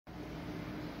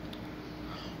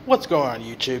What's going on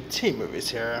YouTube? T-Movies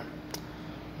here.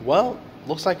 Well,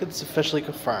 looks like it's officially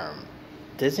confirmed.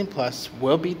 Disney Plus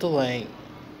will be delaying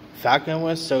Falcon and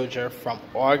Winter Soldier from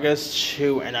August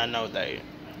to an unknown date.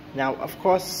 Now, of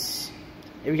course,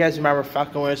 if you guys remember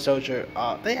Falcon and Winter Soldier,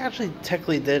 they actually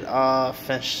technically did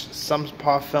finish some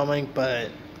part filming, but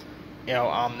they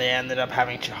ended up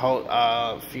having to hold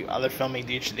a few other filming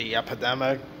due to the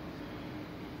pandemic.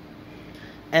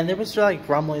 And there was like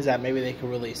rumblings that maybe they could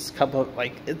release a couple of,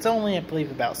 it's only, I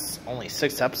believe, about only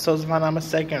 6 episodes if I'm not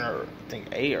mistaken, or I think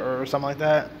 8 or something like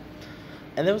that.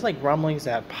 And there was like rumblings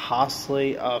that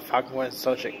possibly Falcon Winter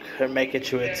Soldier could make it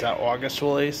to its August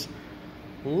release.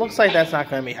 Looks like that's not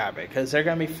going to be happening because they're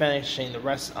going to be finishing the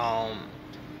rest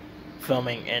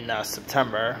filming in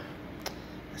September.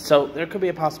 So there could be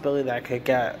a possibility that it could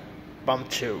get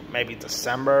bumped to maybe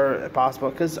December if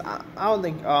possible, because I don't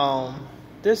think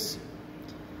this.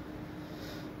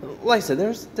 Like I said,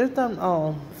 they're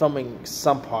done filming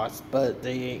some parts, but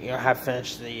they have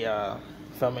finished the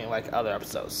filming like other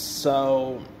episodes.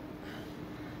 So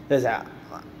there's that.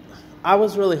 I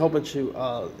was really hoping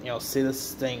to see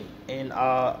this thing in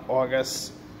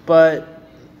August, but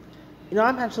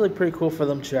I'm actually pretty cool for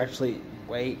them to actually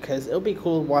wait, because it'll be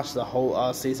cool to watch the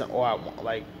whole season all at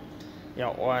once,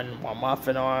 or in 1 month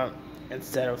and on,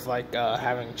 instead of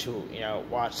having to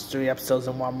watch 3 episodes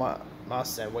in 1 month.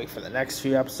 And wait for the next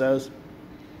few episodes,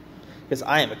 because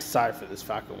I am excited for this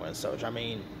Falcon Winter Soldier. I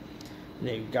mean,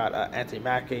 you got Anthony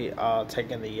Mackie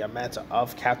taking the mantle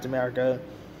of Captain America.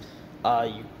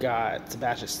 You got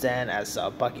Sebastian Stan as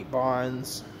Bucky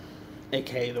Barnes,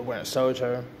 aka the Winter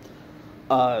Soldier.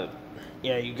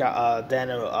 You got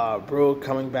Daniel Brühl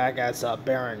coming back as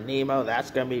Baron Nemo.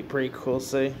 That's gonna be pretty cool to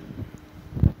see.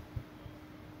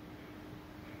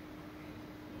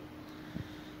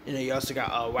 You also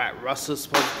got Wyatt Russell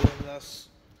supposed to be with us.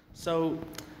 So,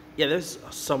 yeah, there's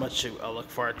so much to look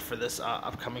forward for this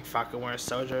upcoming Falcon Winter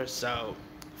Soldier. So,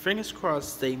 fingers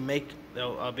crossed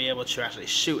they'll be able to actually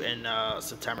shoot in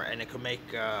September, and it could make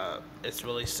its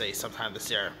release say sometime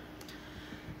this year.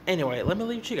 Anyway, let me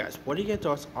leave it to you guys. What are your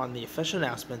thoughts on the official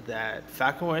announcement that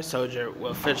Falcon Winter Soldier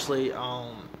will officially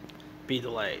be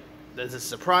delayed? Does it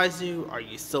surprise you? Are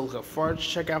you still looking forward to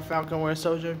check out Falcon Winter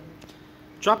Soldier?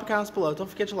 Drop a comment below. Don't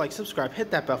forget to like, subscribe,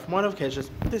 hit that bell for more notifications.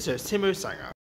 This is T-Movies signing off.